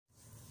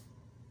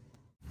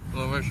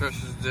Mother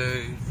Church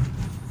today.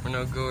 We're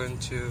now going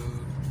to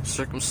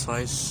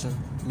circumcise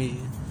me.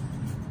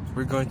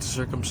 We're going to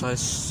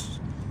circumcise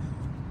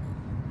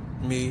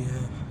me.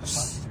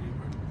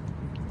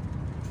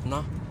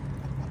 No.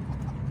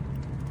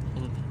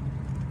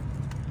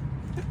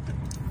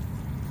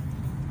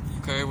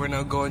 Okay, we're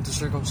now going to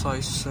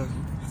circumcise.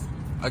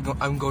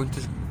 I'm going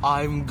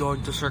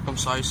to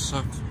circumcise.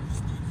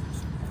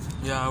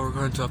 Yeah, we're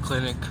going to a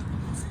clinic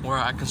where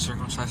I can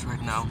circumcise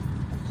right now.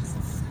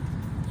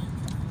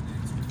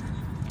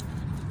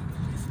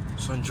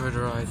 So enjoy the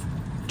ride.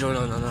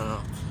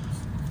 No.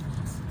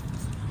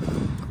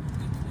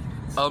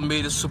 I'll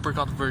make the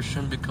supercut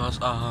version because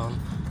I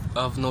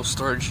have no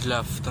storage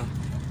left.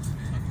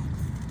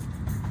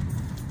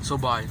 So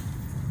bye.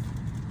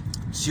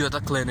 See you at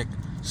the clinic.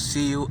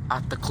 See you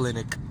at the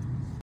clinic.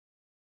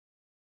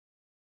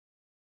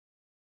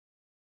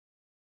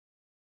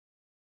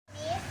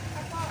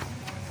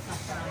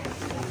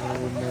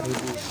 Hello, my name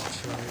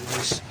is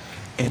Jairus,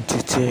 and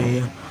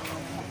today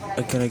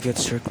I'm gonna get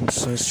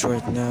circumcised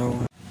right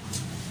now.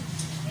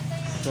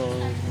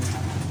 So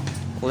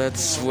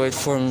let's wait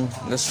for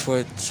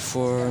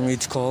me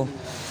to call.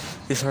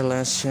 This is our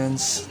last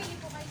chance.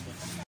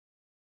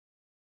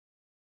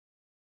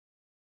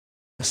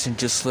 In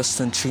just less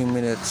than 3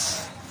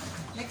 minutes.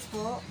 Next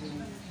po.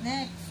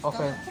 Next.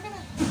 Okay.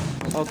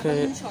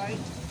 Okay.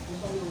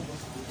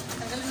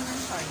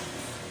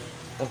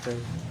 Okay.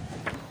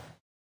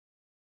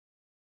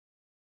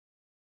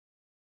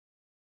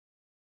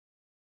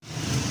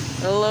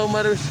 Hello,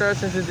 Mother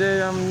Church, and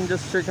today I'm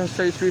just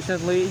circumcised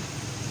recently,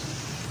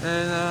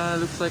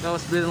 and looks like I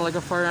was bitten like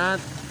a fire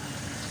ant.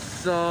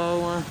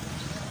 So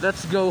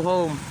let's go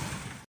home.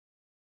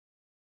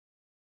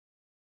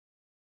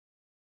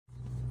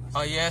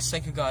 Oh yes,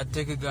 thank you God,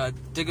 thank you God,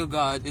 thank you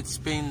God. It's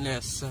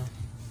painless,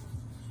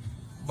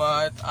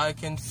 but I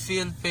can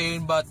feel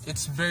pain, but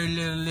it's very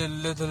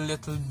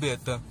little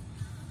bit.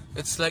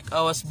 It's like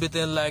I was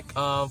bitten like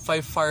 5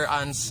 fire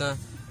ants,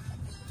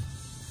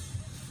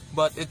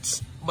 but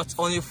it's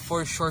only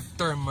for short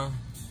term.